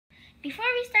before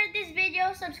we start this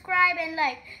video, subscribe and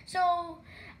like. So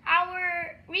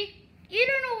you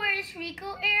don't know where is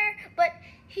Rico Air, but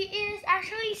he is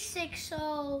actually sick,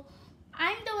 so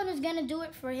I'm the one who's gonna do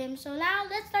it for him. So now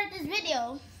let's start this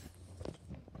video.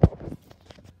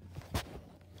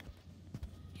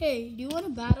 Hey, do you want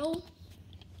to battle?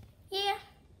 Yeah,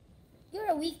 you're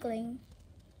a weakling.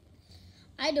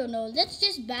 I don't know. Let's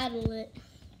just battle it.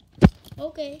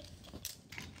 Okay.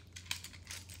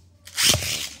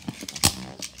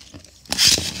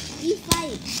 You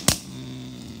fight.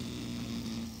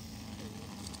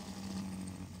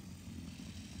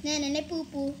 Nene poo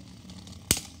poo.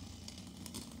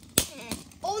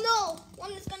 Oh no!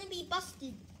 One is gonna be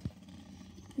busted.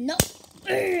 No.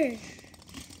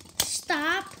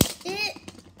 Stop it.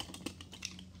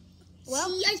 Well,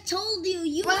 see, I told you.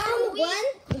 You round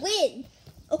one, win.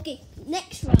 Okay,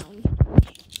 next round.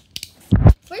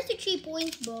 First the 3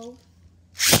 points, bro.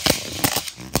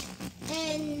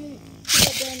 And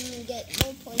then get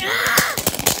more points.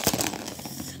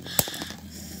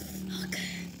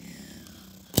 Okay.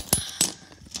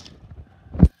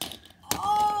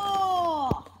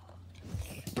 Oh!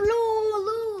 Blue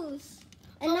lose.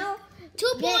 And now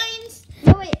 2 points.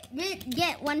 No wait,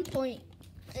 get 1 point.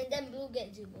 And then blue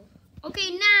gets 0.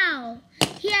 Okay, now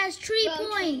he has 3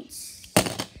 points.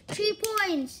 3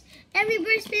 points. Every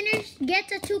burst finish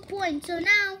gets a 2 points. So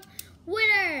now,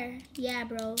 winner. Yeah,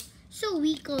 bro. So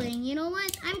weakling. You know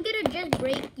what? I'm gonna just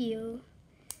break you.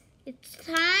 It's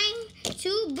time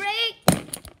to break.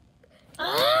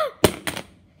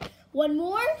 One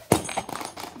more.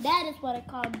 That is what I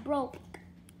call broke.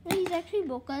 No, he's actually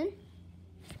broken.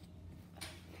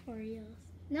 For real.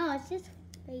 No, it's just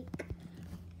fake.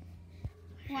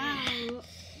 Wow.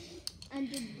 I'm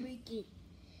gonna break it.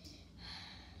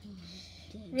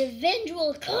 Revenge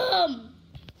will come.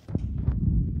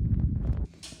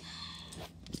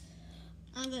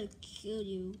 I'm gonna kill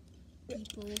you,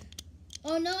 people.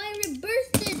 Oh no, I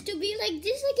reversed it to be like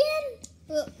this again.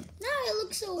 Now it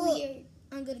looks so weird.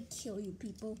 I'm gonna kill you,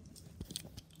 people.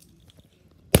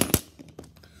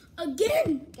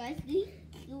 Again. Guys, did he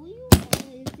kill you?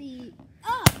 Or is he...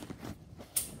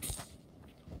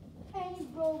 And he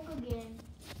broke again.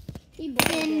 He broke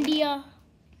again. India.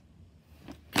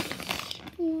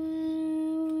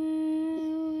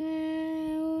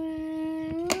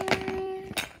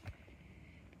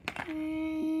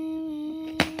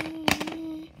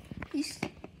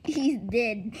 He's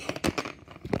dead.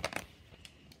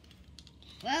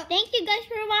 Well, Thank you guys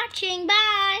for watching.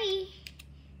 Bye.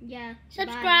 yeah.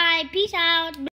 Subscribe. Peace out.